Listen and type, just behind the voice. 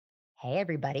Hey,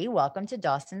 everybody. Welcome to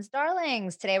Dawson's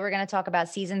Darlings. Today, we're going to talk about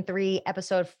season 3,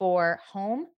 episode 4,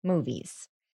 Home Movies.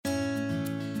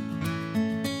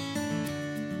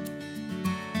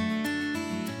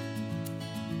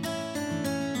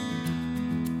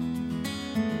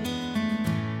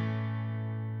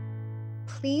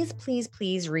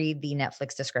 Please read the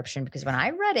Netflix description because when I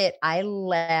read it, I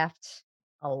laughed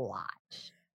a lot.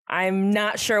 I'm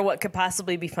not sure what could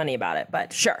possibly be funny about it,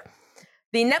 but sure.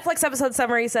 The Netflix episode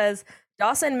summary says,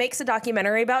 Dawson makes a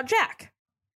documentary about Jack.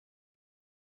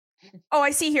 Oh,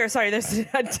 I see here. Sorry, there's an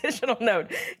additional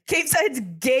note. Capeside's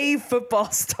gay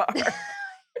football star.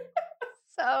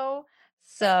 So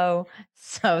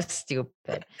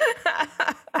stupid.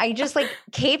 I just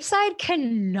Capeside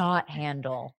cannot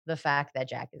handle the fact that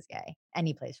Jack is gay and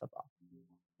he plays football.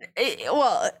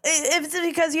 It's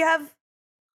because you have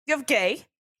gay.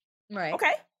 Right.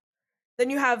 Okay. Then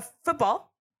you have football.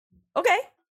 Okay.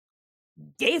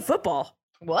 Gay football.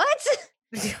 What?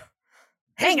 There's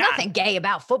nothing gay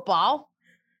about football.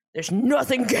 There's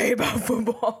nothing gay about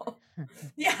football.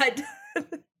 Yeah.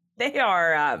 They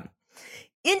are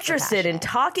interested in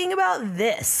talking about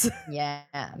this. Yeah.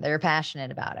 They're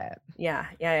passionate about it. Yeah.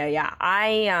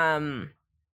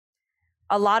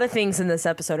 A lot of things in this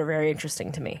episode are very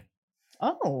interesting to me.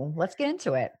 Oh, let's get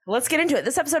into it.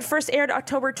 This episode first aired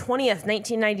October 20th,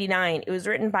 1999. It was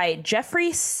written by Jeffrey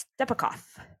Stepikoff.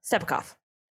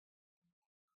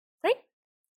 Right?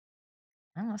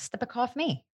 I don't know, Stepikoff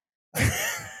me.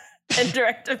 And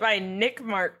directed by Nick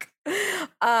Mark.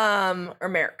 Or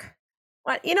Merrick.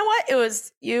 What? You know what? It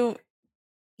was you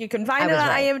can find it on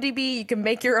IMDb. You can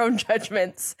make your own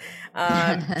judgments.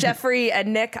 Jeffrey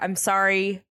and Nick, I'm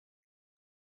sorry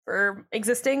for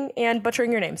existing and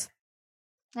butchering your names.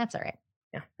 That's all right.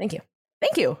 Yeah, thank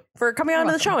you for coming on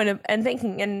to the show and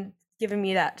thanking and giving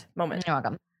me that moment. You're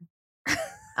welcome.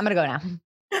 I'm gonna go now.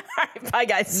 All right, bye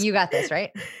guys. You got this, right?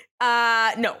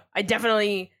 No, I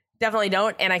definitely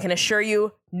don't, and I can assure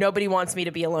you, nobody wants me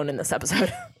to be alone in this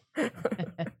episode.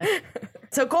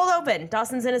 So cold open.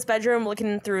 Dawson's in his bedroom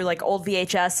looking through old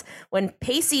VHS when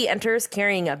Pacey enters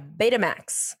carrying a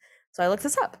Betamax. So I looked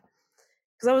this up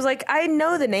because I was like, I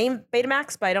know the name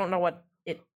Betamax, but I don't know what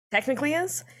it technically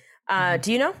is.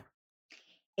 Do you know?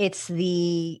 It's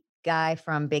the guy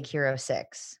from Big Hero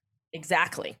 6.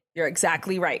 Exactly. You're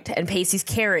exactly right. And Pacey's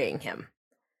carrying him.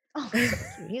 Oh, so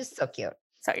cute. He's so cute.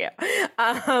 So yeah.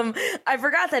 I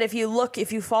forgot that if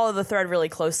you follow the thread really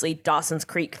closely, Dawson's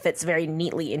Creek fits very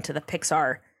neatly into the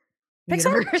Pixar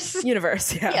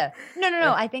universe. Yeah.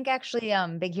 No. I think actually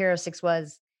Big Hero 6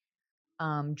 was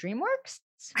DreamWorks.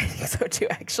 I think so too,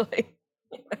 actually.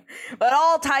 But it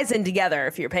all ties in together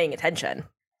if you're paying attention.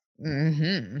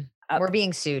 Mm-hmm. We're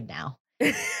being sued now.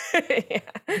 Yeah.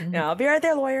 Mm-hmm. No, I'll be right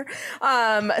there, lawyer.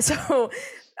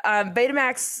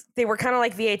 Betamax, they were kind of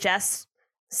like VHS,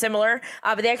 similar,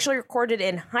 but they actually recorded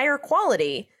in higher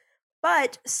quality.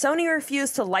 But Sony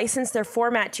refused to license their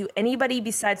format to anybody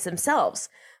besides themselves.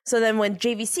 So then when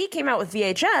JVC came out with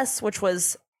VHS, which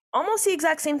was almost the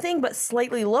exact same thing, but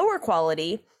slightly lower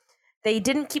quality, they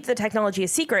didn't keep the technology a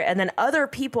secret. And then other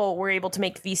people were able to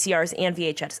make VCRs and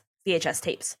VHS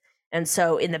tapes. And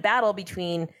so in the battle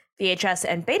between VHS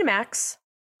and Betamax,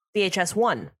 VHS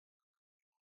won.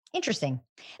 Interesting.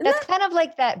 That's kind of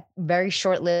like that very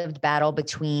short-lived battle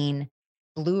between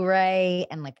Blu-ray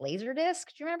and Laserdisc.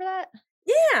 Do you remember that?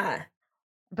 Yeah.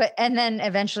 And then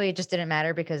eventually it just didn't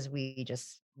matter because we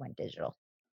just went digital.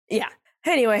 Yeah.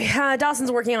 Anyway,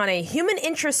 Dawson's working on a human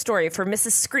interest story for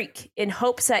Mrs. Skreek in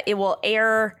hopes that it will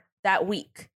air that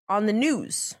week on the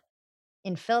news.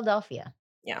 In Philadelphia.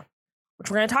 Yeah. Which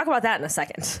we're going to talk about that in a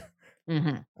second.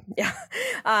 Mm-hmm. Yeah.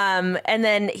 And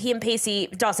then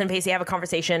Dawson and Pacey have a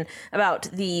conversation about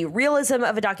the realism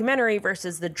of a documentary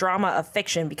versus the drama of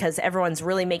fiction, because everyone's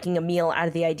really making a meal out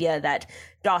of the idea that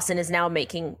Dawson is now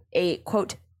making a,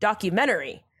 quote,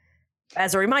 documentary.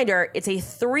 As a reminder, it's a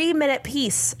 3-minute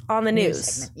piece on the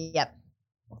news. Yep.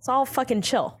 Let's all fucking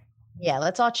chill. Yeah,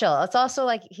 let's all chill. It's also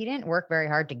he didn't work very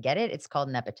hard to get it. It's called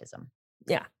nepotism.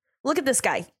 Yeah. Look at this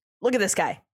guy.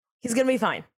 He's going to be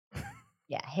fine.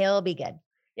 Yeah, he'll be good.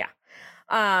 Yeah.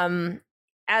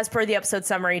 As per the episode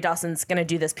summary, Dawson's going to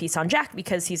do this piece on Jack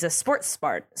because he's a sports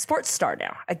star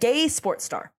now, a gay sports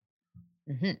star.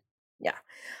 Mm-hmm. Yeah.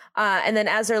 And then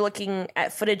as they're looking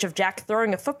at footage of Jack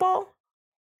throwing a football,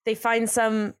 they find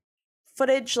some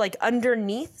footage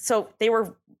underneath. So they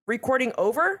were recording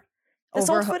over this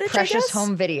old footage, precious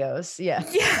home videos. Yeah.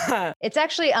 Yeah. It's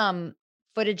actually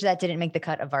footage that didn't make the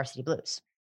cut of Varsity Blues.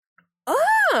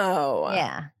 Oh.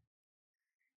 Yeah.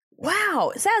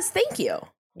 Wow. Saz, thank you.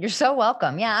 You're so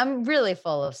welcome. Yeah, I'm really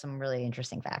full of some really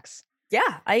interesting facts.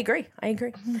 Yeah, I agree.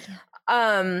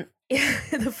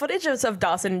 The footage of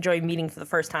Dawson and Joey meeting for the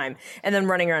first time and then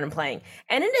running around and playing,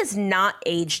 and it is not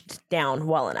aged down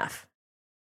well enough.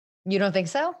 You don't think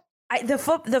so? The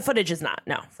footage is not,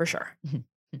 no, for sure.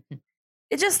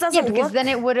 It just doesn't because then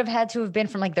it would have had to have been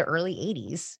from like the early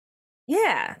 80s.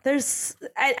 Yeah,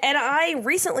 and I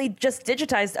recently just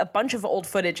digitized a bunch of old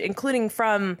footage, including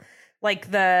from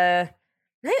like the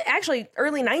actually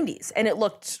early 90s, and it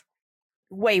looked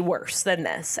way worse than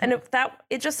this. And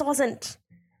it just wasn't.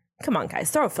 Come on, guys,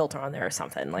 throw a filter on there or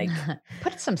something. Like,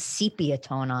 put some sepia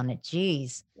tone on it.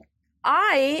 Jeez.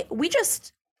 We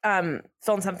just filmed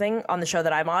something on the show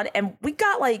that I'm on, and we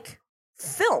got like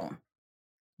film.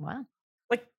 Wow.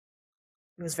 Like,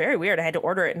 it was very weird. I had to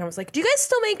order it, and I was like, "Do you guys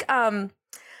still make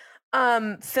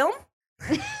film?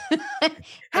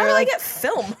 How do I get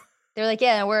film?" They're like,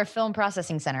 "Yeah, we're a film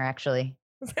processing center, actually."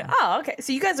 Oh, okay.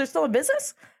 So you guys are still in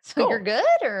business? So cool. You're good,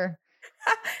 or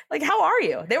like, how are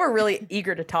you? They were really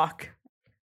eager to talk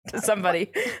to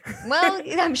somebody. Well,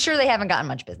 I'm sure they haven't gotten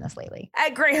much business lately.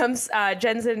 At Graham's,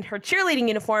 Jen's in her cheerleading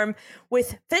uniform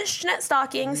with fishnet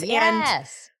stockings. Yes. And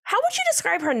how would you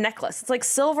describe her necklace? It's like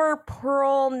silver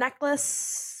pearl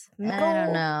necklace. Metal? I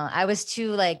don't know. I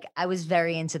was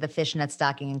very into the fishnet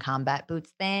stocking and combat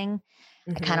boots thing.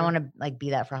 Mm-hmm. I kind of want to like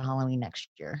be that for Halloween next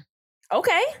year.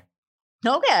 Okay.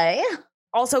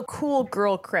 Also, cool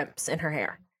girl crimps in her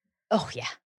hair. Oh yeah,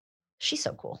 she's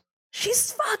so cool.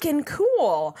 She's fucking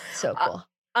cool. So cool.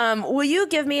 Will you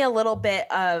give me a little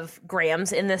bit of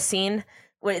Graham's in this scene?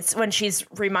 When she's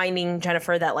reminding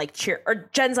Jennifer that like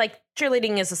Jen's like,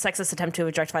 cheerleading is a sexist attempt to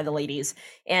objectify the ladies,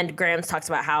 and Graham's talks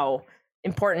about how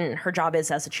important her job is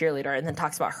as a cheerleader, and then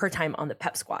talks about her time on the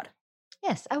pep squad.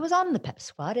 Yes, I was on the pep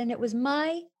squad, and it was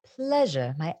my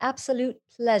pleasure, my absolute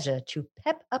pleasure, to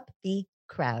pep up the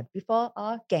crowd before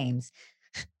our games.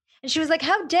 And she was like,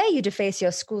 "How dare you deface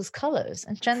your school's colors?"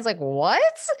 And Jen's like,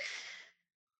 "What?"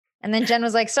 And then Jen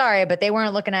was like, "Sorry, but they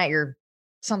weren't looking at your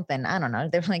something. I don't know.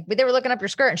 They were like, but they were looking up your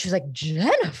skirt." And she was like,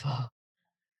 "Jennifer."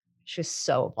 She was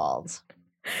so appalled.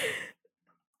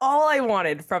 All I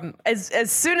wanted from as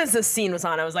soon as the scene was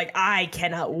on, I was like, I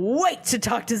cannot wait to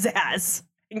talk to Zaz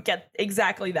and get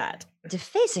exactly that.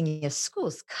 Defacing your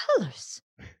school's colors.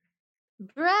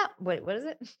 Brown. Wait, what is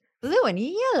it? Blue and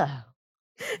yellow.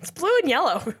 It's blue and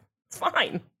yellow. It's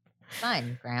fine.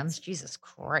 Fine, Grams. Jesus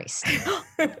Christ.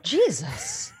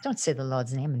 Jesus. Don't say the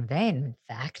Lord's name in vain, in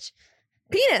fact.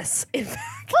 Penis, in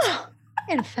fact.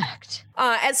 In fact.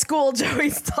 At school,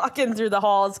 Joey's talking through the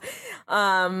halls,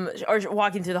 or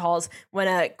walking through the halls, when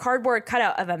a cardboard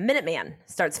cutout of a Minuteman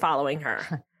starts following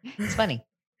her. It's funny.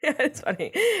 Yeah, it's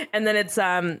funny. And then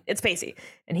it's Pacey,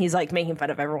 and he's like making fun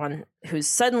of everyone who's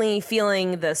suddenly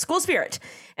feeling the school spirit,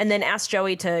 and then asks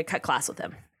Joey to cut class with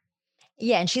him.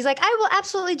 Yeah, and she's like, "I will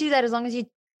absolutely do that as long as you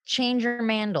change your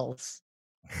mandals."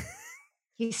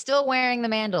 He's still wearing the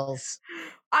mandals.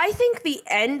 I think the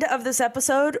end of this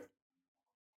episode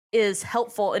is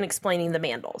helpful in explaining the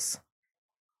mandals.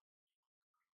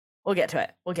 We'll get to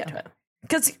it.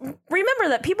 Because remember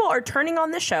that people are turning on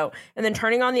this show and then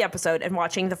turning on the episode and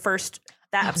watching that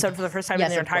episode for the first time in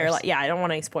their entire life. Yeah, I don't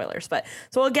want any spoilers, but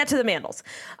so we'll get to the mandals.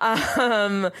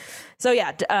 So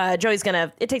yeah, Joey's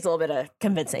gonna. It takes a little bit of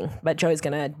convincing, but Joey's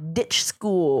gonna ditch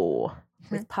school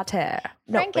with Pater.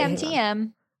 Frank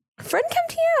MTM. Friend Chem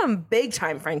TM, big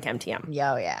time Friend Chem TM.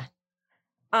 Yeah, oh yeah.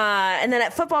 And then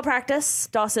at football practice,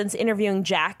 Dawson's interviewing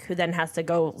Jack, who then has to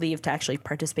go leave to actually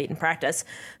participate in practice.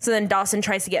 So then Dawson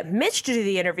tries to get Mitch to do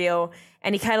the interview,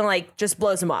 and he kind of like just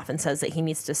blows him off and says that he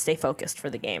needs to stay focused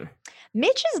for the game.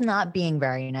 Mitch is not being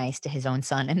very nice to his own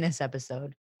son in this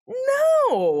episode.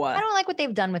 No. I don't like what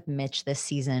they've done with Mitch this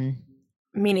season.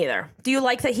 Me neither. Do you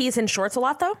like that he's in shorts a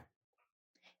lot, though?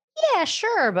 Yeah,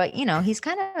 sure. But, he's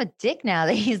kind of a dick now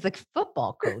that he's the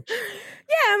football coach.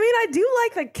 Yeah, I mean, I do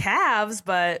like the calves,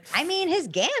 but... I mean, his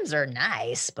gams are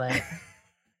nice, but...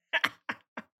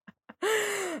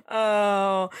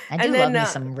 Oh. I do love me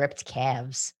some ripped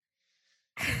calves.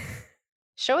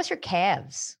 Show us your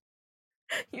calves.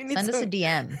 Send us a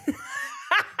DM.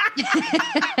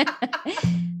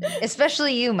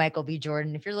 Especially you, Michael B.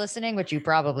 Jordan. If you're listening, which you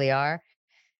probably are,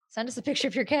 send us a picture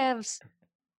of your calves.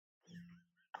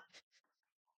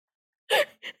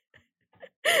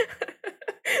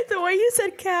 The way you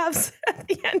said calves at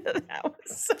the end of that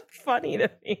was so funny to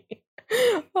me.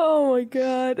 Oh my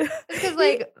God. Because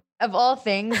like of all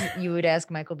things you would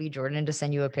ask Michael B. Jordan to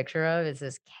send you a picture of, it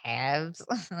says calves.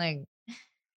 Like,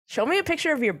 show me a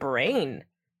picture of your brain.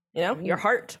 Your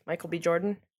heart, Michael B.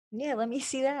 Jordan. Yeah, let me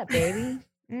see that, baby.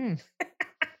 Anyway,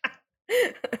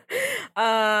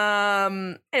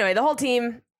 the whole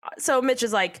team So Mitch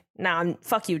is like, nah,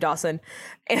 fuck you, Dawson.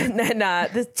 And then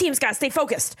the team's got to stay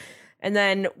focused. And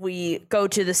then we go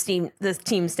to the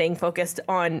team staying focused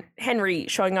on Henry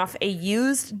showing off a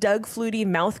used Doug Flutie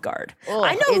mouth guard. Oh,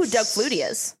 I know who Doug Flutie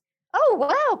is. Oh,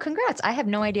 wow. Congrats. I have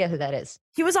no idea who that is.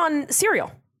 He was on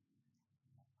Serial.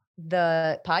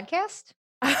 The podcast?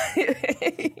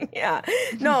 Yeah.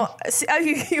 No,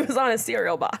 he was on a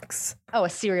cereal box. Oh, a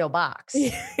cereal box.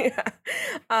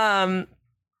 Yeah.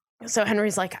 So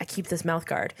Henry's like, I keep this mouth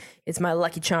guard. It's my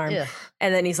lucky charm. Ugh.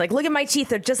 And then he's like, look at my teeth.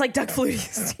 They're just like Doug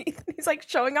Flutie's teeth. He's like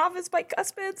showing off his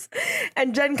bicuspids.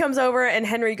 And Jen comes over and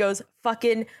Henry goes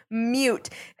fucking mute.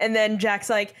 And then Jack's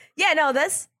like, yeah, no,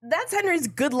 that's Henry's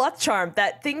good luck charm.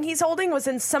 That thing he's holding was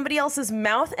in somebody else's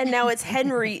mouth. And now it's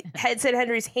it's in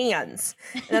Henry's hands.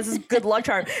 And that's his good luck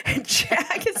charm. And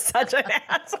Jack is such an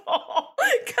asshole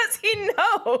because he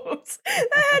knows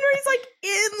that Henry's like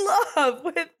in love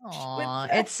with Aw,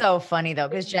 Jack. it's so funny though,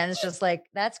 because Jen's just like,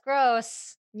 that's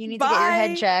gross. You need to get your head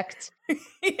Bye. checked.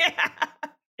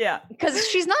 Yeah. Because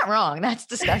she's not wrong. That's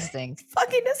disgusting.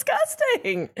 Fucking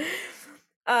disgusting.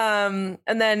 And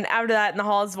then after that in the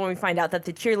halls, when we find out that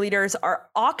the cheerleaders are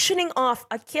auctioning off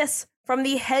a kiss from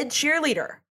the head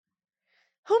cheerleader.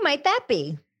 Who might that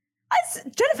be?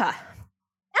 Jennifer.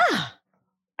 Ah,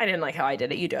 I didn't like how I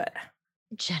did it. You do it.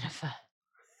 Jennifer.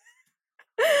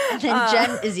 And then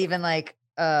Jen is even like,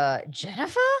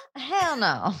 Jennifer? Hell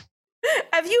no.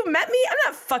 Have you met me? I'm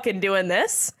not fucking doing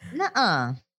this.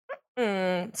 Nuh-uh.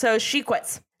 So she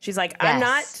quits. She's like, I'm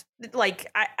not like,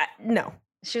 I no.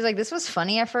 She was like, this was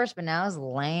funny at first, but now it's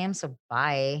lame, so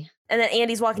bye. And then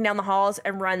Andy's walking down the halls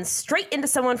and runs straight into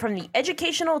someone from the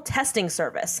Educational Testing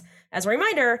Service. As a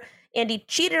reminder, Andy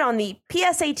cheated on the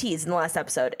PSATs in the last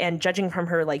episode, and judging from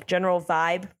her like general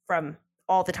vibe from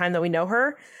all the time that we know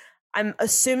her, I'm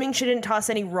assuming she didn't toss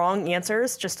any wrong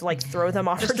answers just to like throw them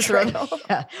off her trail.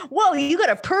 Yeah. Whoa, you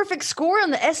got a perfect score on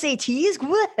the SATs?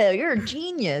 Whoa, you're a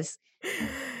genius.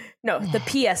 No, the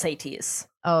PSATs.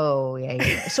 Oh,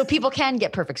 yeah. So people can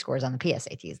get perfect scores on the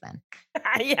PSATs then.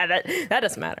 Yeah, that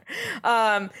doesn't matter.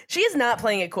 She is not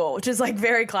playing it cool, which is like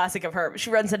very classic of her. She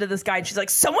runs into this guy and she's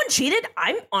like, someone cheated?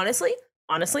 I'm honestly,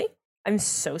 I'm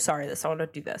so sorry that someone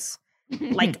would do this.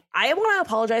 Like, I want to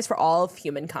apologize for all of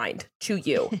humankind to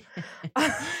you.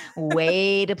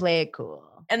 Way to play it cool.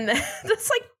 And then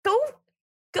it's like,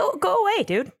 go away,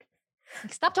 dude.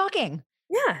 Stop talking.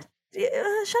 Yeah.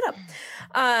 Shut up.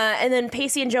 And then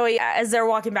Pacey and Joey, as they're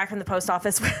walking back from the post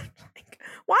office, like,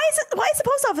 why is the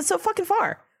post office so fucking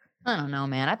far? I don't know,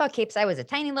 man. I thought Cape Side was a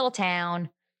tiny little town.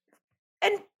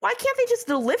 And why can't they just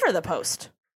deliver the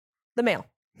mail?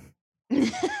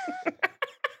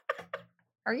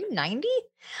 Are you 90?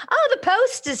 Oh, the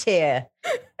post is here.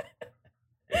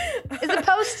 Is the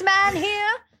postman here?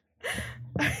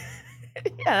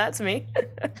 Yeah, that's me.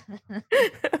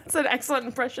 That's an excellent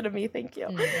impression of me. Thank you.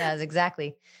 Yes,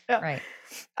 exactly. Yeah.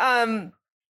 Right.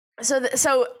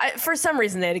 So for some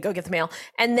reason they had to go get the mail,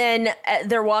 and then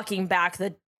they're walking back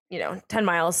the 10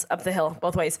 miles up the hill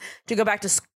both ways to go back to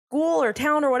school or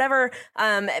town or whatever.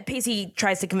 Pacey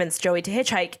tries to convince Joey to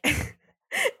hitchhike.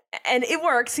 And it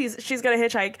works. She's gonna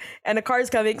hitchhike, and a car's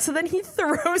coming. So then he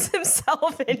throws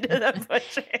himself into the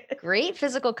bushes. Great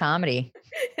physical comedy.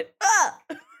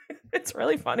 It's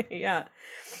really funny, yeah.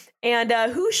 And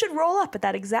who should roll up at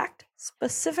that exact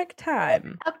specific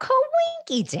time? A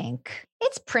coinky dink.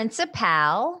 It's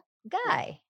Principal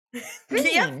Guy. Green.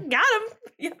 Yep, got him.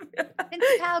 Yep.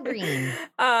 Principal Green.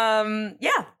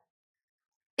 Yeah.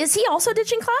 Is he also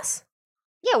ditching class?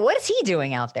 Yeah, what is he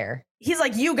doing out there? He's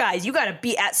like, you guys, you gotta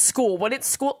be at school. When it's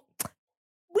school,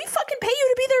 we fucking pay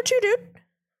you to be there too, dude.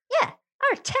 Yeah,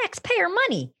 our taxpayer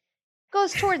money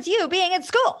goes towards you being at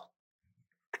school.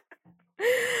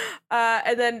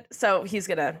 And then, so he's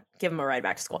gonna give him a ride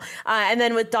back to school. And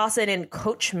then with Dawson and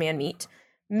Coach Manmeat,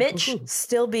 Mitch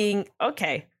still being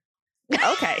okay.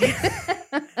 I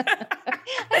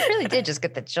really did just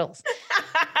get the chills.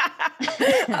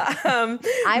 I'm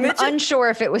unsure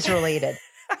if it was related.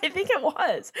 I think it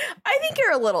was. I think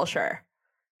you're a little sure.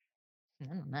 I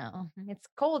don't know. It's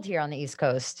cold here on the East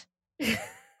Coast. Mitch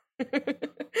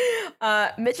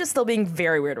is still being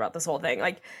very weird about this whole thing.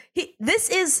 Like this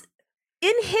is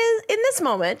in this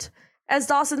moment, as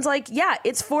Dawson's like, yeah,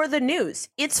 it's for the news.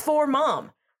 It's for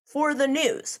mom, for the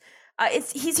news.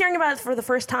 He's hearing about it for the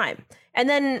first time. And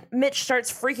then Mitch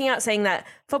starts freaking out saying that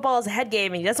football is a head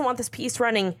game and he doesn't want this piece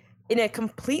running in a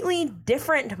completely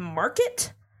different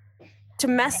market to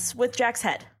mess with Jack's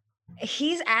head.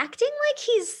 He's acting like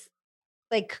he's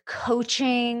like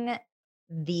coaching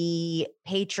the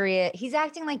Patriot. He's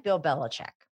acting like Bill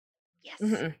Belichick.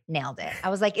 Yes. Nailed it. I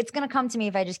was like, it's going to come to me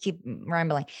if I just keep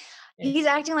rambling. He's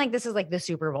acting like this is like the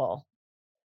Super Bowl.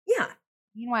 Yeah.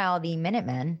 Meanwhile, the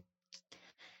Minutemen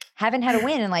haven't had a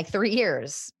win in like 3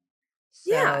 years.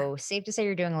 So safe to say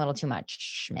you're doing a little too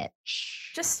much,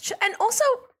 Mitch. And also,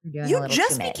 you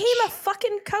just became a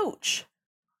fucking coach.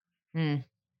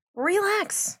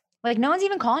 Relax. Like no one's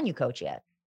even calling you coach yet.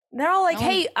 They're all like,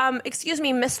 hey, excuse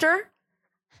me, mister.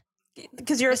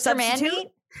 Because you're Mr. a substitute.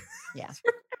 Man-meat? Yeah.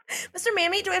 Mr.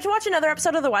 Mammy, do we have to watch another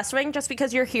episode of The West Wing just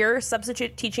because you're here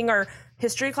substitute teaching our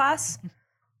history class?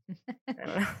 I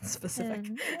don't know. It's specific.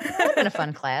 That would have been a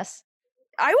fun class.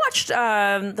 I watched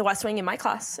The West Wing in my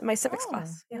class, in my civics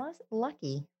class. Yeah.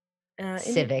 Lucky.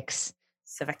 Civics.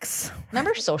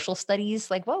 Remember social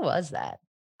studies? Like, what was that?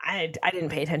 I didn't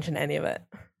pay attention to any of it.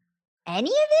 Any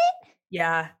of it?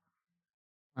 Yeah.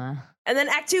 And then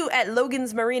Act 2 at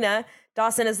Logan's Marina,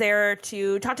 Dawson is there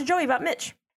to talk to Joey about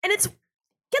Mitch. And it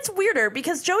gets weirder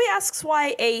because Joey asks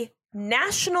why a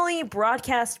nationally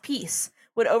broadcast piece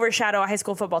would overshadow a high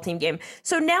school football team game.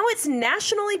 So now it's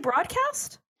nationally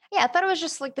broadcast? Yeah, I thought it was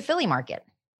just like the Philly market.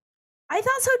 I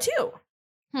thought so too.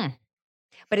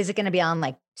 But is it going to be on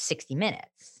like 60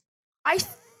 Minutes? I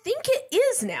think it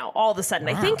is now all of a sudden.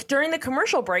 Wow. I think during the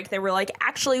commercial break, they were like,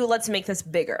 actually, let's make this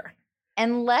bigger.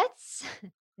 And let's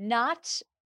not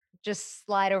just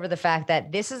slide over the fact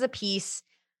that this is a piece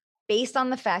based on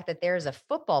the fact that there is a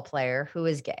football player who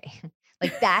is gay.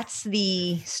 Like that's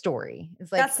the story.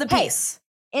 It's like, that's the piece.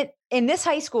 In this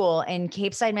high school in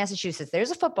Cape Side, Massachusetts,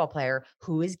 there's a football player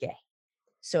who is gay.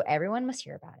 So everyone must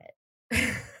hear about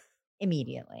it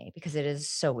immediately because it is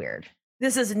so weird.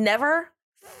 This has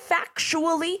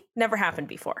factually never happened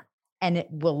before. And it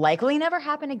will likely never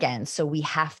happen again. So we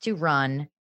have to run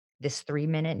this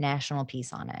 3-minute national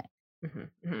piece on it.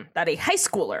 That a high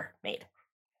schooler made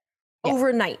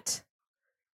overnight.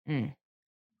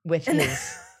 With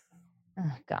his...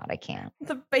 Oh God, I can't.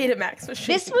 The Betamax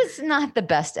machine. This was not the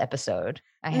best episode.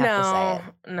 I have to say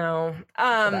it. No.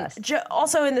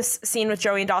 Also in this scene with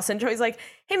Joey and Dawson, Joey's like,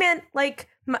 "Hey man, like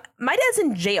my dad's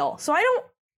in jail, so I don't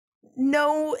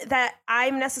know that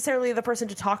I'm necessarily the person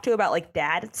to talk to about like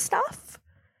dad stuff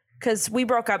because we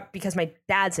broke up because my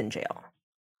dad's in jail."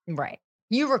 Right.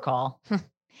 You recall? It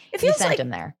feels you sent like, him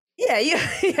there. Yeah. You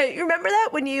remember that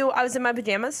when I was in my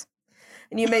pajamas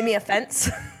and you made me a fence.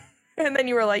 And then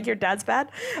you were like, your dad's bad.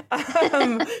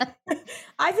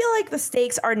 I feel like the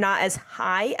stakes are not as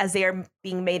high as they are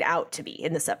being made out to be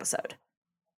in this episode.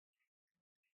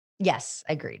 Yes,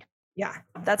 agreed. Yeah,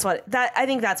 I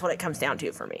think that's what it comes down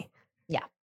to for me. Yeah.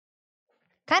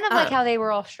 Kind of like how they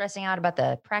were all stressing out about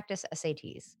the practice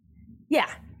SATs.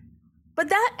 Yeah. But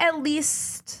that at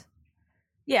least,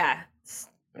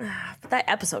 but that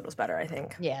episode was better, I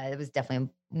think. Yeah, it was definitely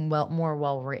more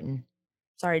well written.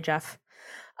 Sorry, Jeff.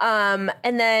 And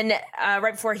then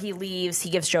right before he leaves,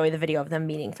 he gives Joey the video of them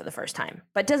meeting for the first time,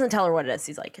 but doesn't tell her what it is.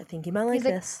 He's like, I think you might like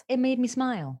this. It made me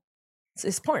smile.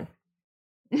 It's porn.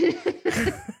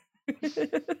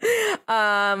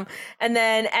 And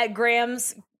then at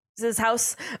Graham's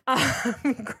house,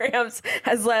 Grams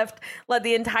has let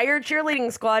the entire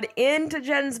cheerleading squad into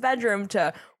Jen's bedroom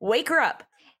to wake her up.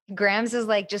 Grams is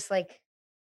like, just like,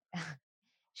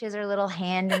 she has her little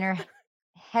hand in her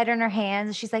head in her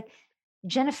hands. She's like,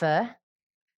 Jennifer,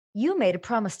 you made a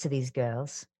promise to these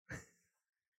girls.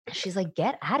 She's like,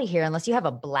 get out of here unless you have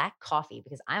a black coffee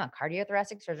because I'm a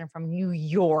cardiothoracic surgeon from New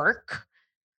York.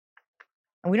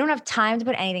 And we don't have time to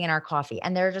put anything in our coffee.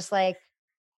 And they're just like,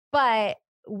 but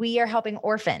we are helping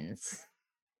orphans.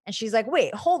 And she's like,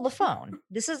 wait, hold the phone.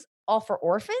 This is all for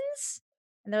orphans?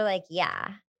 And they're like, yeah.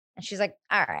 And she's like,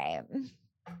 all right.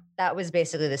 That was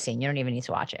basically the scene. You don't even need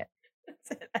to watch it.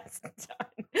 That's done.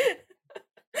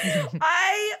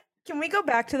 Can we go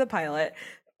back to the pilot?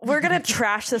 We're gonna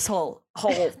trash this whole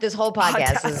this whole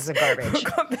podcast. This is a garbage. We'll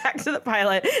go back to the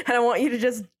pilot, and I want you to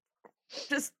just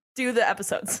do the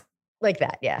episodes like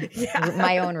that. Yeah.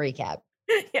 My own recap.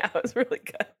 Yeah, it was really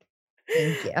good.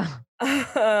 Thank you.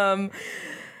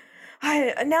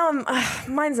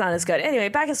 Mine's not as good. Anyway,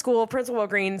 back at school, Principal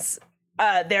Green's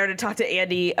there to talk to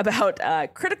Andy about a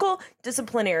critical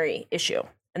disciplinary issue.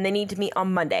 And they need to meet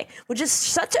on Monday, which is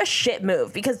such a shit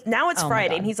move because now it's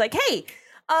Friday and he's like, hey,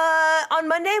 on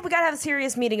Monday, we got to have a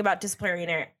serious meeting about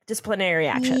disciplinary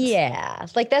actions. Yeah.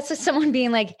 Like that's just someone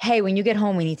being like, hey, when you get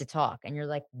home, we need to talk. And you're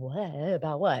like, what?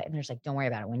 About what? And they're just like, don't worry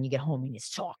about it. When you get home, we need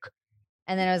to talk.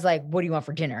 And then I was like, what do you want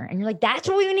for dinner? And you're like, that's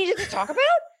what we needed to talk about?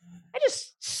 I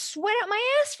just sweat out my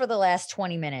ass for the last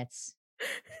 20 minutes.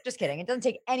 Just kidding. It doesn't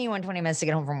take anyone 20 minutes to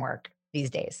get home from work these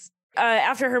days.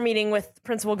 After her meeting with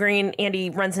Principal Green, Andy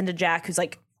runs into Jack, who's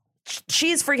like,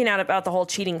 she's freaking out about the whole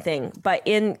cheating thing, but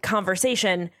in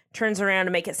conversation turns around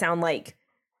to make it sound like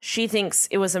she thinks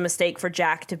it was a mistake for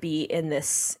Jack to be in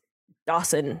this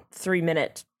Dawson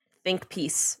 3-minute think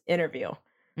piece interview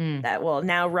that will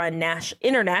now run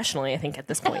internationally, I think, at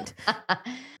this point.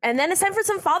 And then it's time for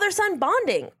some father-son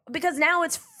bonding, because now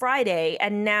it's Friday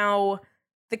and now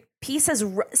the piece has...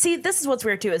 See, this is what's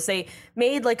weird, too, is they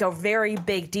made like a very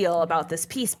big deal about this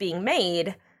piece being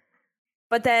made,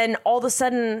 but then all of a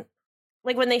sudden,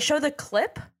 like when they show the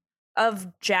clip of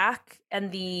Jack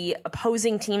and the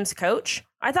opposing team's coach,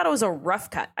 I thought it was a rough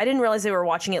cut. I didn't realize they were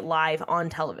watching it live on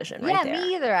television. Right there.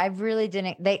 Me either. I really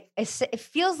didn't. It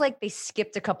feels like they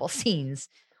skipped a couple scenes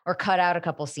or cut out a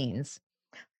couple scenes.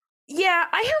 Yeah,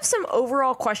 I have some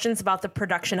overall questions about the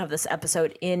production of this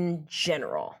episode in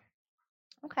general.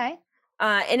 Okay.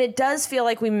 And it does feel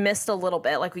like we missed a little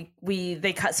bit. Like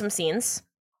they cut some scenes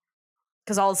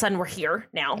because all of a sudden we're here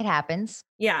now. It happens.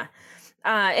 Yeah.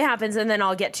 It happens, and then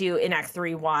I'll get to in Act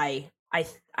 3 why I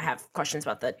have questions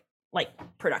about the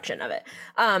production of it.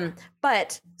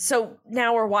 But so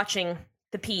now we're watching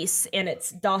the piece, and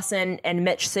it's Dawson and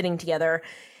Mitch sitting together,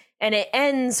 and it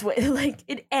ends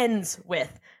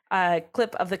with a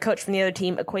clip of the coach from the other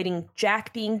team equating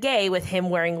Jack being gay with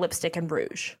him wearing lipstick and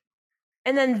rouge,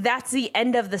 and then that's the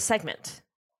end of the segment.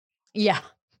 Yeah,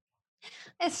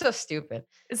 it's so stupid.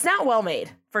 It's not well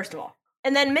made, first of all.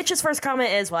 And then Mitch's first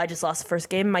comment is, well, I just lost the first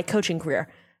game in my coaching career.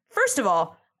 First of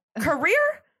all, career?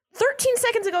 13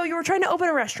 seconds ago, you were trying to open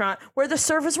a restaurant where the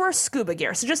servers were scuba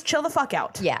gear. So just chill the fuck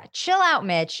out. Yeah, chill out,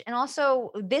 Mitch. And also,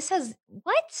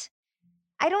 what?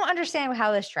 I don't understand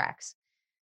how this tracks.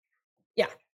 Yeah,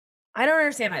 I don't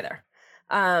understand either.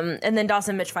 And then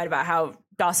Dawson and Mitch fight about how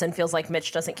Dawson feels like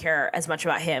Mitch doesn't care as much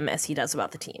about him as he does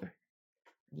about the team.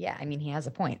 Yeah, I mean, he has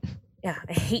a point. Yeah,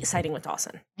 I hate siding with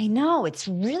Dawson. I know, it's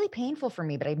really painful for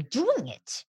me, but I'm doing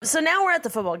it. So now we're at the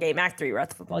football game, Act 3, we're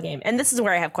at the football game. And this is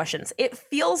where I have questions. It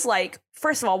feels like,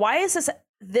 first of all, why is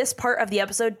this part of the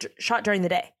episode shot during the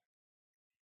day?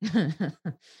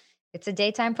 It's a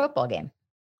daytime football game.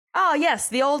 Oh, yes,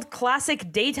 the old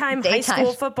classic daytime high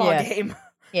school football game.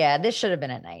 Yeah, this should have been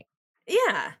at night.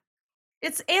 Yeah.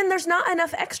 And there's not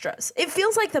enough extras. It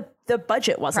feels like the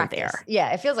budget wasn't there.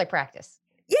 Yeah, it feels like practice.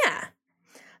 Yeah.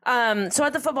 So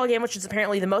at the football game, which is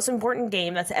apparently the most important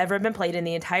game that's ever been played in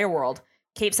the entire world,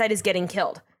 Capeside is getting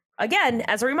killed. Again,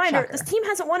 as a reminder, This team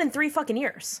hasn't won in 3 fucking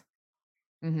years.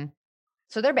 Mm-hmm.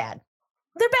 So they're bad.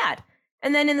 They're bad.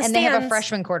 And then in the stands... And they have a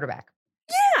freshman quarterback.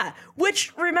 Yeah,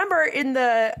 which, remember, in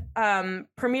the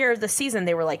premiere of the season,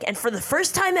 they were like, and for the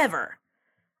first time ever,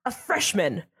 a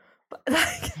freshman.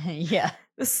 Yeah.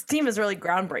 This team is really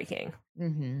groundbreaking.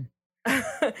 Mm-hmm.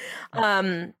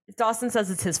 Dawson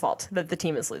says it's his fault that the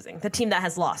team is losing. The team that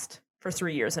has lost for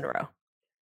 3 years in a row.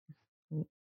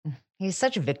 He's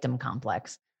such a victim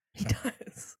complex. He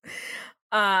does.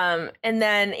 And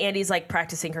then Andy's like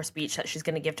practicing her speech that she's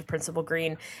going to give to Principal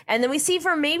Green. And then we see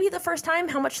for maybe the first time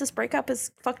how much this breakup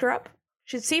has fucked her up.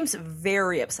 She seems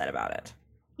very upset about it.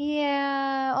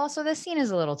 Yeah. Also, this scene is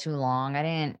a little too long.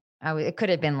 It could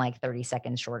have been like 30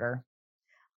 seconds shorter.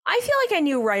 I feel like I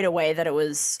knew right away that it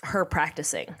was her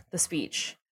practicing the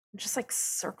speech. Just like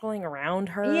circling around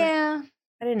her. Yeah.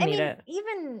 I didn't need it.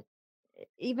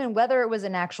 Even whether it was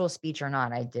an actual speech or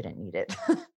not, I didn't need it.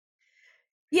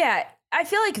 Yeah. I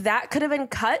feel like that could have been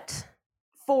cut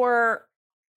for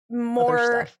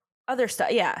more other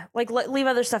stuff. Yeah. Like leave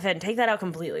other stuff in. Take that out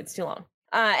completely. It's too long.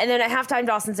 And then at halftime,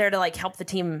 Dawson's there to like help the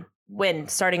team win,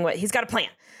 starting with, he's got a plan.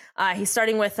 He's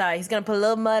starting with, he's going to put a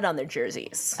little mud on their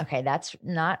jerseys. Okay, that's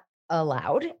not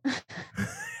allowed.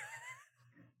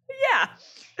 Yeah.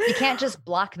 You can't just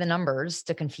block the numbers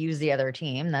to confuse the other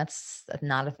team. That's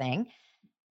not a thing.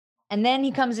 And then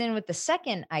he comes in with the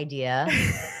second idea,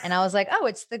 and I was like, oh,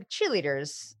 it's the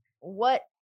cheerleaders. What?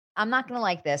 I'm not going to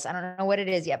like this. I don't know what it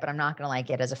is yet, but I'm not going to like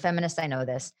it. As a feminist, I know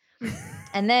this.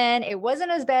 And then it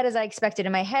wasn't as bad as I expected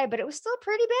in my head, but it was still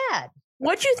pretty bad.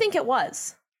 What'd you think it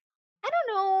was? I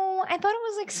don't know. I thought it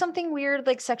was like something weird,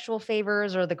 like sexual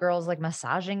favors or the girls like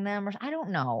massaging them, or I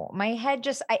don't know. My head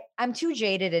just, I'm too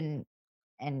jaded and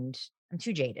I'm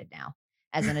too jaded now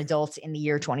as an adult in the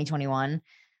year 2021.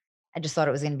 I just thought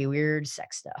it was going to be weird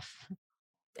sex stuff.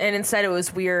 And instead it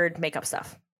was weird makeup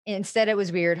stuff. Instead it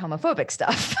was weird homophobic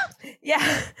stuff.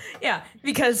 Yeah. Yeah.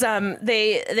 Because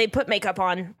they put makeup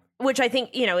on, which I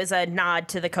think, is a nod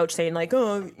to the coach saying like,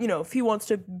 oh, if he wants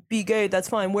to be gay, that's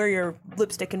fine. Wear your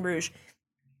lipstick and rouge.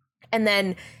 And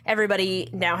then everybody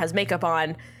now has makeup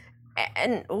on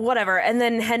and whatever. And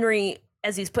then Henry,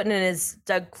 as he's putting in his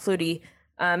Doug Flutie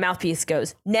mouthpiece,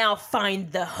 goes, now find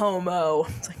the homo.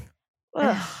 It's like,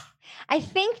 ugh. I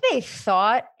think they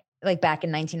thought like back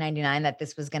in 1999 that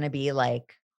this was going to be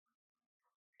like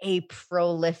a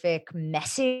prolific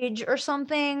message or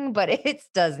something, but it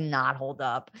does not hold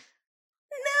up.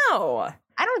 No.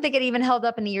 I don't think it even held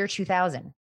up in the year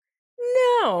 2000.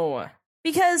 No.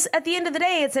 Because at the end of the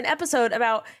day, it's an episode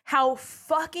about how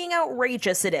fucking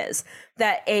outrageous it is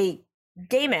that a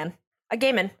gay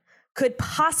man could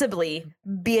possibly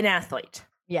be an athlete.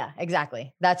 Yeah,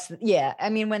 exactly. I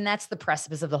mean, when that's the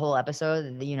precipice of the whole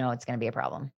episode, you know it's going to be a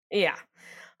problem. Yeah.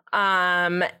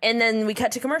 And then we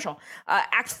cut to commercial.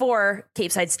 Act 4,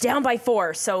 Capeside's down by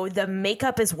 4, so the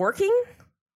makeup is working?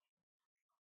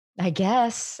 I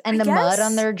guess. And the mud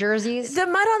on their jerseys? The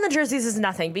mud on the jerseys is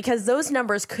nothing because those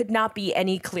numbers could not be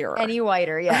any clearer. Any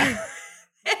whiter, yeah.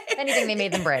 If anything, they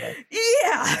made them brighter.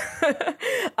 Yeah.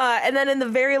 And then in the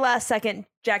very last second,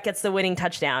 Jack gets the winning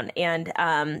touchdown. And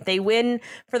they win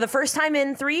for the first time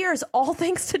in 3 years, all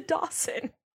thanks to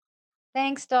Dawson.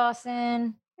 Thanks,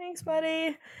 Dawson. Thanks,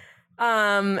 buddy.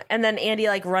 And then Andy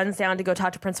runs down to go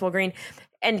talk to Principal Green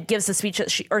and gives the speech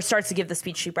starts to give the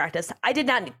speech she practiced. I did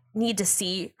not need to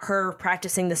see her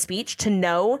practicing the speech to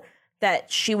know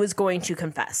that she was going to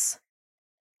confess.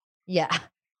 Yeah.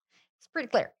 It's pretty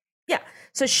clear. Yeah.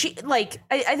 So she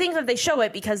I think that they show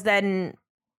it because then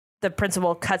the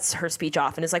principal cuts her speech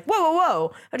off and is like,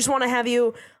 whoa. I just want to have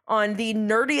you on the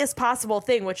nerdiest possible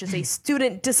thing, which is a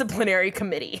student disciplinary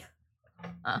committee.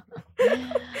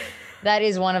 That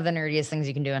is one of the nerdiest things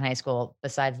you can do in high school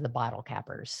besides the bottle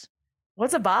cappers.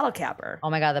 What's a bottle capper? Oh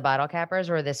my God, the bottle cappers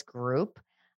were this group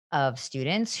of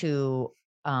students who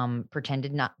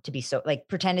pretended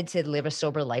to live a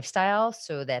sober lifestyle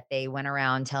so that they went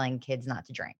around telling kids not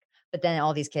to drink. But then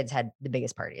all these kids had the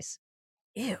biggest parties.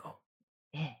 Ew.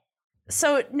 Yeah.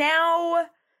 So now,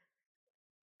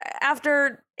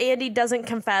 after Andy doesn't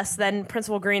confess, then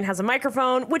Principal Green has a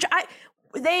microphone, which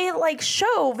they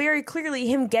show very clearly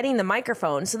him getting the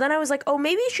microphone. So then I was like, oh,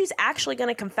 maybe she's actually going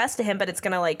to confess to him, but it's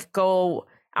going to go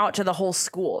out to the whole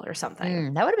school or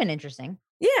something. That would have been interesting.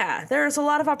 Yeah, there's a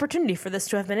lot of opportunity for this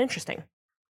to have been interesting.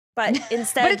 But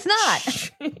instead, but it's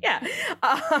not. Yeah.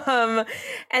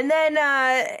 And then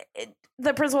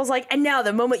the principal's like, and now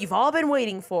the moment you've all been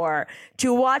waiting for,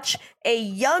 to watch a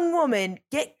young woman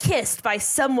get kissed by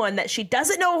someone that she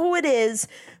doesn't know who it is,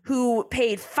 who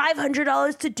paid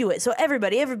 $500 to do it. So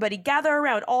everybody gather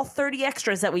around. All 30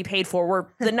 extras that we paid for. We're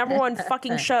the number one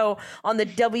fucking show on the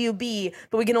WB,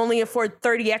 but we can only afford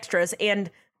 30 extras and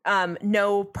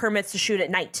no permits to shoot at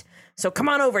night. So come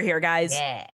on over here, guys.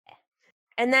 Yeah.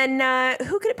 And then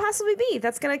who could it possibly be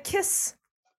that's going to kiss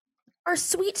our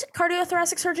sweet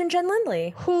cardiothoracic surgeon, Jen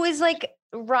Lindley? Who is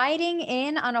riding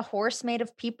in on a horse made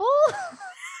of people?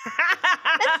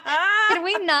 Can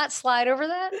we not slide over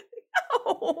that?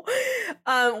 No.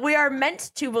 We are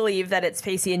meant to believe that it's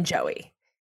Pacey and Joey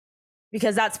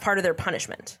because that's part of their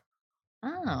punishment.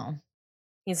 Oh.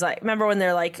 He's like, remember when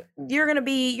they're like, you're going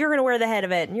to wear the head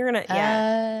of it and you're going to,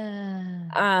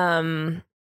 yeah.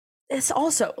 It's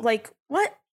also what?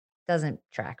 Doesn't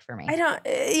track for me. I don't,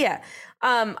 yeah.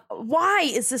 Why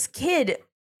is this kid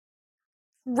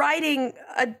riding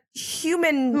a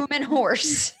human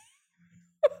horse?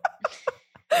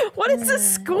 What is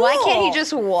this school? Why can't he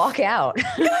just walk out?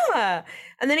 Yeah.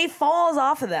 And then he falls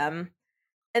off of them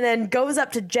and then goes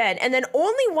up to Jen. And then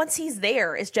only once he's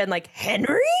there is Jen like,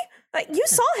 Henry? You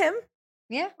saw him.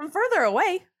 Yeah. From further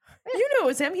away. You know it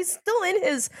was him. He's still in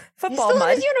his football He's still mud.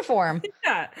 in his uniform.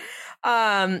 Yeah.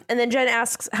 And then Jen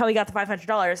asks how he got the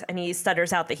 $500 and he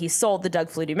stutters out that he sold the Doug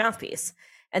Flutie mouthpiece.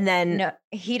 And then no,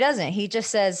 he doesn't. He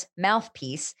just says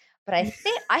mouthpiece. But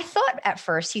I thought at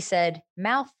first he said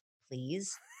mouth,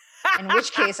 please. In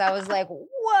which case I was like,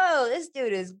 whoa, this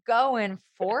dude is going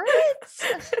for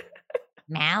it.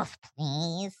 Mouth,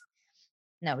 please.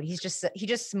 No, he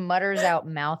just mutters out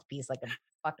mouthpiece like a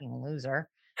fucking loser.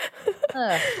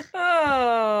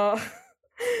 Oh.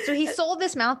 So he sold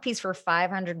this mouthpiece for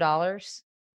 $500.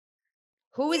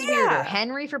 Who is weirder,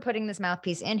 Henry for putting this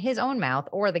mouthpiece in his own mouth,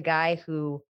 or the guy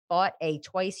who bought a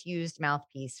twice used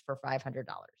mouthpiece for $500?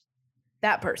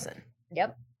 That person.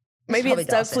 Yep. Maybe it's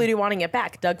Doug Flutie wanting it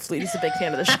back. Doug Flutie's a big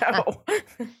fan of the show.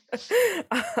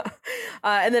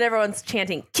 And then everyone's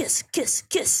chanting, kiss, kiss,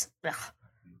 kiss.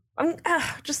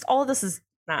 Just all of this is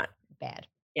not bad.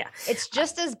 Yeah. It's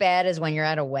just as bad as when you're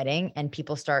at a wedding and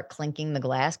people start clinking the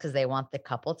glass because they want the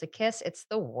couple to kiss. It's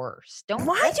the worst.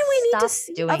 Why do we need to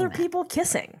see other people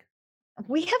kissing?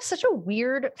 We have such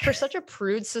a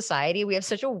prude society, we have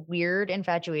such a weird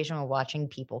infatuation with watching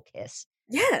people kiss.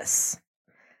 Yes.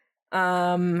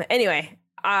 Anyway,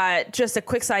 just a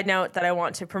quick side note that I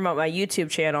want to promote my YouTube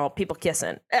channel, People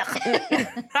Kissing.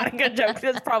 Not a good joke.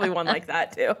 There's probably one like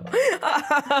that too.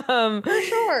 For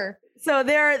sure. So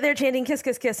they're chanting kiss,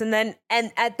 kiss, kiss. And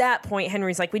at that point,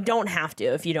 Henry's like, we don't have to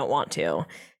if you don't want to.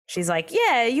 She's like,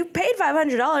 yeah, you paid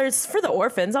 $500 for the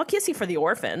orphans. I'll kiss you for the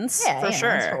orphans. Yeah, for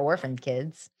sure. It's for orphan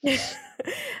kids.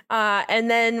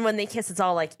 And then when they kiss, it's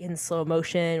all like in slow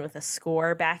motion with a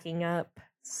score backing up.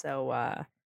 So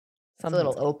it's a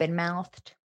little open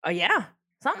mouthed. Oh yeah.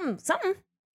 Something.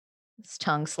 It's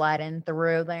tongue sliding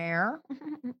through there.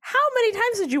 How many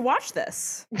times did you watch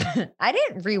this? I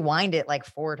didn't rewind it like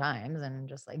 4 times and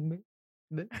just like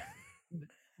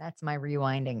that's my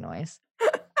rewinding noise.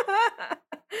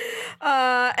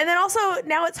 And then also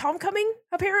now it's homecoming,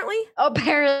 apparently.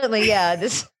 Apparently, yeah.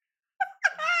 This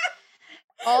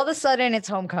all of a sudden it's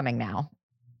homecoming now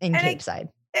in Cape Side.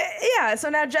 Yeah, so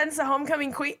now Jen's the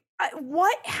homecoming queen.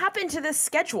 What happened to this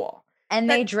schedule? And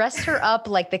they dressed her up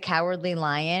like the Cowardly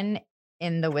Lion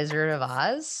in The Wizard of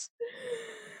Oz.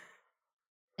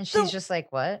 And she's just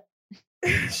like, what?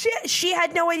 She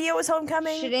had no idea it was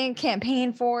homecoming. She didn't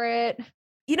campaign for it.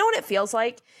 You know what it feels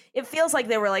like? It feels like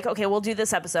they were like, okay, we'll do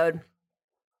this episode.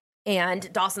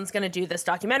 And Dawson's going to do this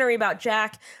documentary about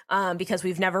Jack because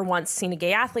we've never once seen a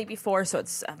gay athlete before. So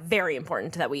it's very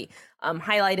important that we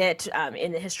highlight it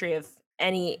in the history of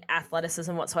any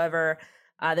athleticism whatsoever.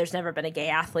 There's never been a gay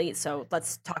athlete. So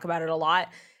let's talk about it a lot.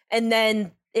 And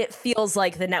then it feels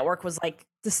like the network was like,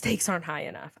 the stakes aren't high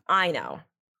enough. I know.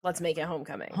 Let's make it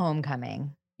homecoming.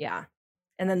 Homecoming. Yeah.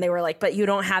 And then they were like, but you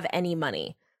don't have any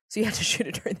money. So you have to shoot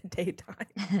it during the daytime.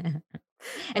 And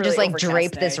really just like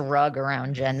drape this rug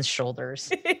around Jen's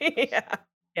shoulders.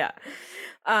 Yeah.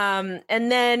 And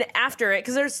then after it,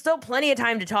 because there's still plenty of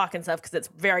time to talk and stuff because it's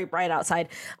very bright outside,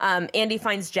 Andy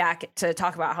finds Jack to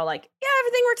talk about how like, yeah,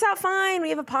 everything works out fine. We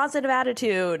have a positive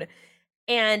attitude.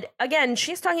 And again,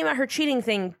 she's talking about her cheating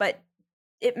thing, but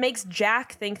it makes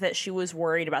Jack think that she was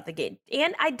worried about the game.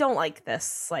 And I don't like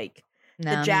this, like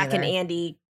the Jack and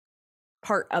Andy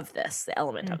part of this, the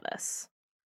element of this.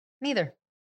 Neither.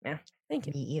 Yeah. Thank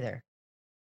you. Me either.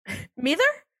 Neither?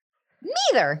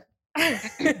 Neither.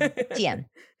 TM.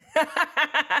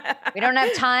 We don't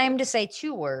have time to say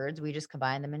 2 words. We just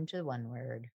combine them into 1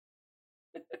 word.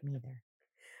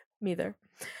 Neither.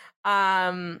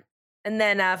 And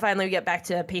then finally we get back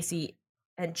to Pacey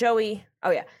and Joey. Oh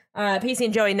yeah. Pacey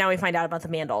and Joey, now we find out about the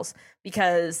Mandels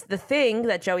because the thing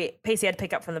that Pacey had to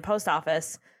pick up from the post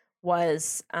office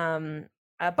was a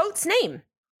boat's name.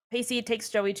 Pacey takes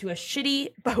Joey to a shitty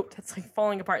boat that's like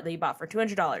falling apart that he bought for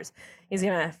 $200. He's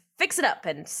gonna fix it up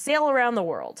and sail around the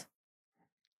world.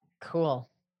 Cool.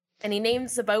 And he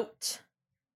names the boat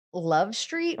Love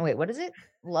Street. Wait, what is it?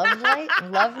 Love Light?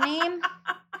 Love name?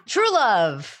 True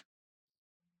Love.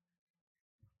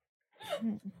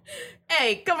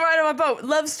 Hey, come ride on my boat.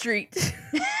 Love Street.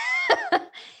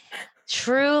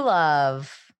 True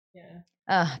Love.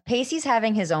 Yeah. Pacey's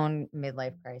having his own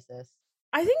midlife crisis.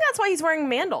 I think that's why he's wearing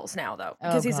mandals now, though,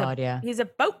 because he's a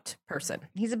boat person.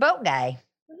 He's a boat guy.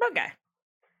 Boat guy.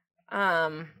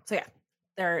 So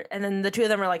yeah, and then the 2 of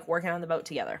them are like working on the boat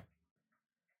together.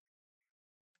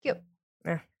 Cute.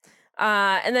 Yeah.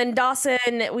 And then Dawson.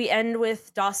 We end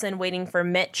with Dawson waiting for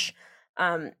Mitch.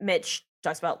 Mitch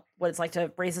talks about what it's like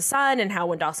to raise a son and how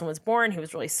when Dawson was born, he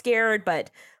was really scared,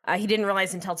 but he didn't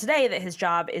realize until today that his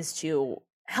job is to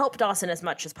help Dawson as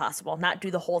much as possible, not do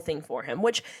the whole thing for him,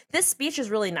 which this speech is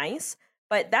really nice,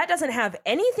 but that doesn't have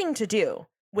anything to do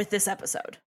with this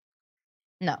episode.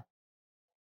 No.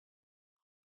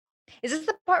 Is this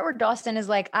the part where Dawson is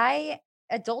like, I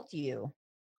adult you?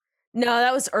 No,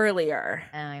 that was earlier.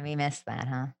 Oh, we missed that,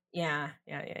 huh? Yeah.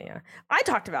 I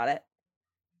talked about it.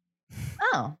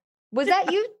 Oh, was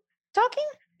that you talking?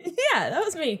 Yeah, that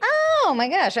was me. Oh my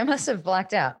gosh, I must have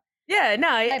blacked out. Yeah,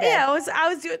 no, yeah, I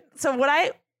was doing. So what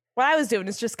I was doing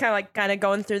is just kind of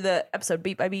going through the episode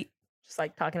beat by beat, just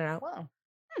like talking it out. Wow.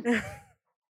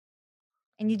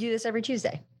 And you do this every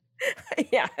Tuesday?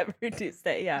 Yeah, every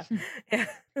Tuesday. Yeah. Yeah.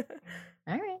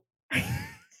 All right.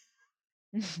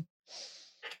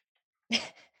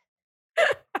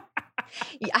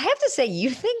 I have to say, you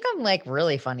think I'm like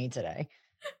really funny today.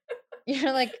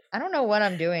 You're like, I don't know what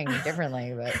I'm doing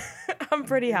differently, but I'm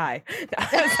pretty high. No,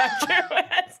 that's not true.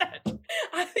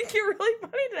 I think you're really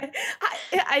funny today.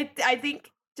 I think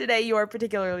today you are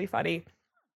particularly funny,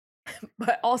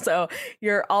 but also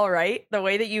you're all right. The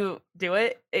way that you do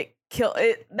it,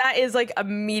 that is like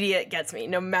immediate gets me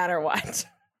no matter what.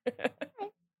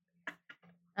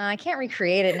 I can't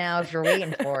recreate it now if you're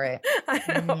waiting for it.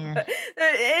 I know.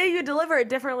 Yeah. You deliver it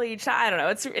differently each time. I don't know.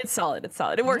 It's solid. It's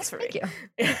solid. It works for me. Thank you.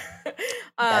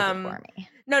 Does it for me.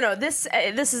 No. This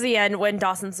is the end when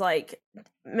Dawson's like,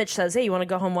 Mitch says, "Hey, you want to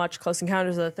go home watch Close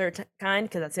Encounters of the Third Kind?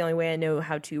 Because that's the only way I know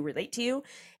how to relate to you."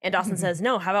 And Dawson says,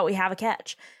 "No. How about we have a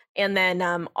catch?" And then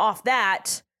off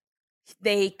that,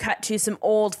 they cut to some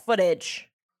old footage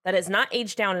that is not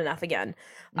aged down enough again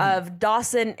of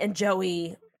Dawson and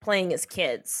Joey playing as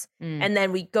kids. And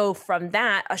then we go from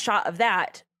that, a shot of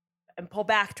that, and pull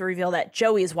back to reveal that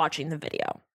Joey is watching the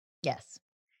video. Yes.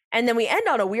 And then we end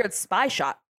on a weird spy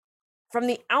shot from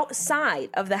the outside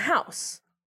of the house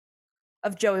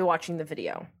of Joey watching the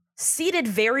video, seated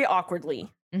very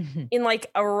awkwardly in like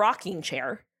a rocking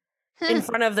chair in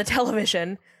front of the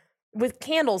television with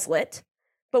candles lit.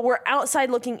 But we're outside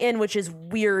looking in, which is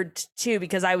weird too,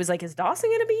 because I was like, is Dawson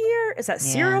going to be here? Is that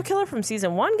serial killer from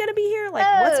season 1 going to be here? Like,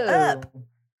 what's up?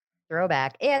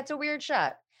 Throwback. Yeah, it's a weird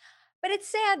shot. But it's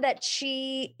sad that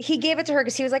he gave it to her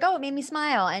because he was like, oh, it made me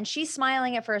smile. And she's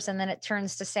smiling at first and then it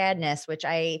turns to sadness, which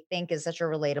I think is such a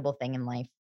relatable thing in life.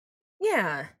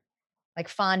 Yeah. Like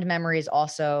fond memories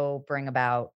also bring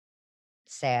about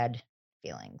sad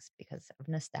feelings because of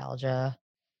nostalgia.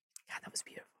 God, that was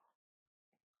beautiful.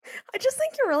 I just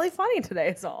think you're really funny today,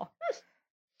 is all.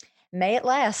 May it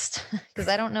last, because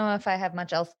I don't know if I have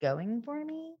much else going for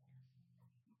me.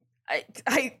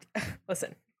 I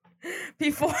listen.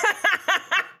 Before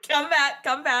come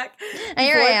back.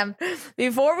 Here I am.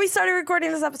 Before we started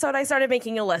recording this episode, I started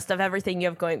making a list of everything you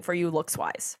have going for you looks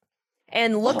wise.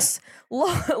 And looks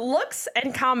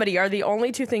and comedy are the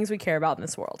only two things we care about in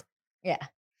this world. Yeah.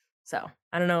 So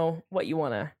I don't know what you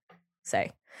want to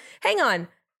say. Hang on.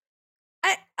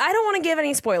 I don't want to give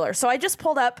any spoilers. So I just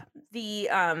pulled up the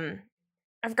I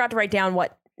forgot to write down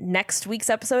what next week's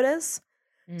episode is.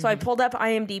 So I pulled up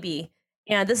IMDb,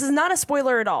 and this is not a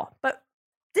spoiler at all. But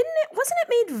wasn't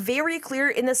it made very clear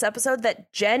in this episode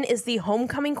that Jen is the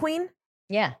homecoming queen?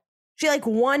 Yeah. She like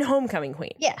won homecoming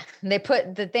queen. Yeah. They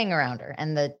put the thing around her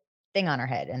and the thing on her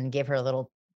head and gave her a little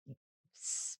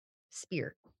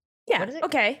spear. Yeah. What is it?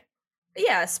 Okay.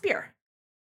 Yeah, a spear.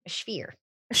 A sphere.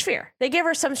 A sphere. They gave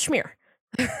her some schmear.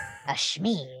 A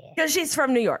schmear. Because she's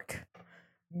from New York.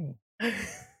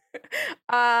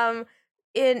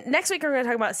 In next week, we're going to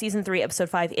talk about season 3, episode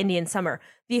 5, Indian Summer.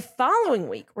 The following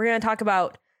week, we're going to talk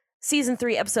about season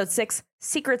 3, episode 6,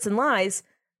 Secrets and Lies.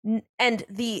 And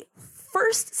the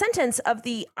first sentence of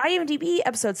the IMDb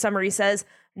episode summary says,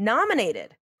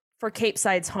 nominated for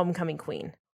Capeside's homecoming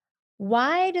queen.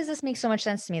 Why does this make so much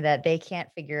sense to me that they can't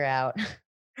figure out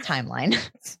timeline?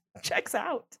 Checks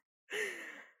out.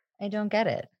 I don't get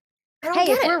it.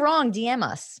 Hey, if we're wrong, DM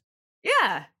us.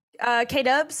 Yeah.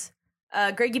 K-Dubs,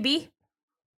 Greggy B,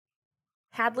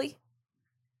 Hadley,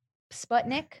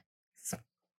 Sputnik,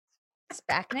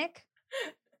 Spaknik,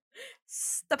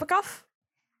 Stepikoff.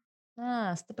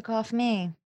 Stepikoff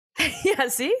me. Yeah,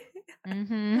 see?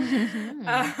 Mm-hmm.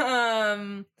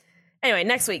 Anyway,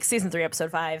 next week, season 3, episode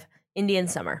 5, Indian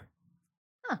Summer.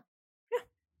 Huh. Yeah.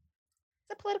 Is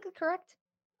that politically correct?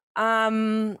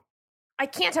 I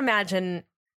can't imagine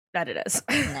that it is.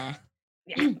 Nah.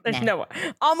 Yeah, there's no way.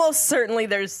 Almost certainly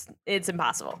it's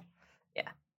impossible. Yeah.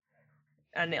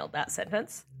 I nailed that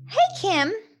sentence. Hey, Kim.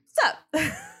 What's up?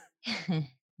 If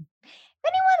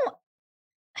anyone,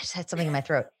 I just had something in my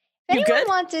throat. You If anyone good?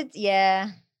 wanted,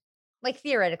 like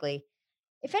theoretically,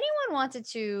 if anyone wanted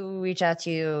to reach out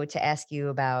to you to ask you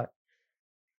about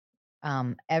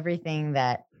everything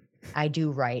that I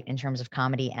do right in terms of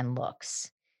comedy and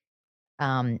looks,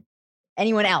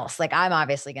 anyone else, like I'm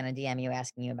obviously going to DM you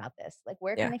asking you about this. Like,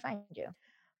 where can they find you?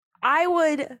 I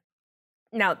would.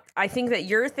 Now, I think that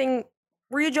your thing.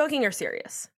 Were you joking or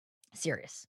serious?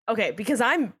 Serious. Okay, because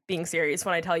I'm being serious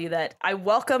when I tell you that I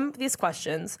welcome these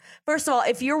questions. First of all,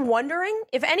 if you're wondering,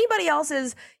 if anybody else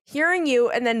is hearing you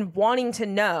and then wanting to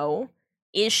know,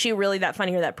 is she really that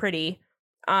funny or that pretty?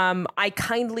 I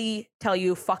kindly tell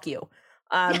you, fuck you.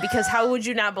 Because how would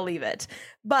you not believe it?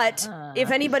 But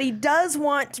if anybody does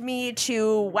want me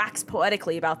to wax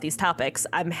poetically about these topics,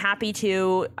 I'm happy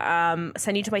to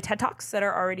send you to my TED Talks that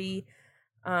are already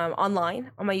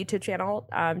online on my YouTube channel,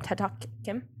 TED Talk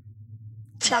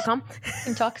Kim.com.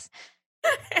 Kim Talks.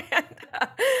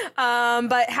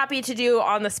 But happy to do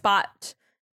on the spot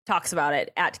talks about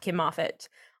it at Kim Moffitt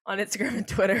on Instagram and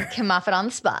Twitter. Kim Moffitt on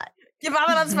the spot. Kim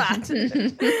Moffitt on the spot.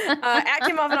 At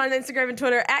Kim Moffitt on Instagram and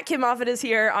Twitter. At Kim Moffitt is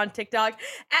here on TikTok.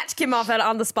 At Kim Moffitt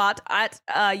on the spot at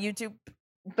YouTube.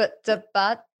 But.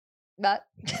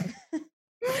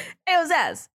 It was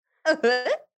as.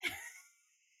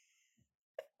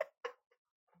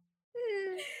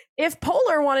 If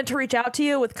Polar wanted to reach out to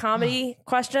you with comedy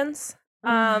questions,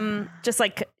 just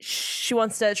like she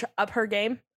wants to up her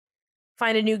game,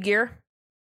 find a new gear.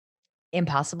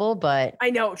 Impossible, but I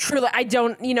know, truly, I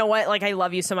don't, you know what? Like, I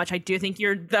love you so much. I do think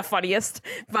you're the funniest,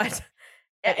 but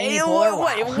Amy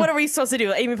Poehler, what are we supposed to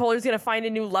do? Amy Poehler's going to find a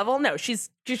new level? No, she's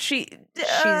the queen.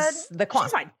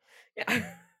 She's fine.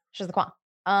 Yeah. She's the queen.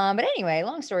 But anyway,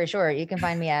 long story short, you can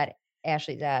find me at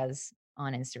Ashley Zaz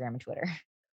on Instagram and Twitter.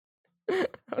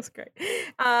 That was great.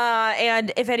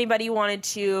 And if anybody wanted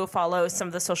to follow some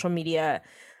of the social media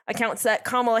accounts that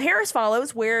Kamala Harris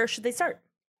follows, where should they start?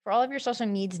 For all of your social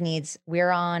needs, we're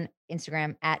on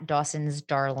Instagram at Dawson's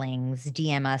Darlings.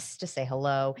 DM us to say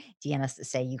hello. DM us to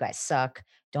say you guys suck.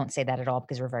 Don't say that at all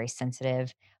because we're very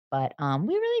sensitive. But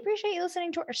we really appreciate you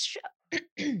listening to our show.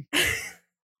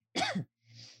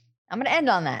 I'm going to end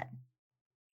on that.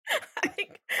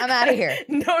 I'm out of here.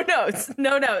 No notes.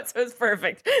 It was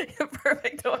perfect.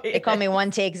 Perfect way. They call me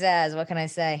One Take Zaz. What can I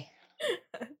say?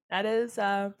 That is,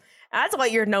 that's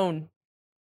what you're known.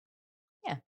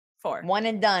 Yeah. For. One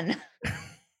and done.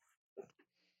 Jesus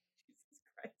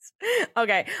Christ.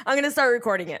 Okay, I'm gonna start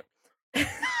recording it.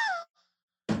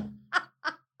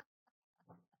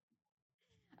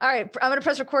 All right, I'm gonna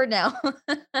press record now.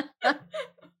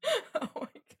 Oh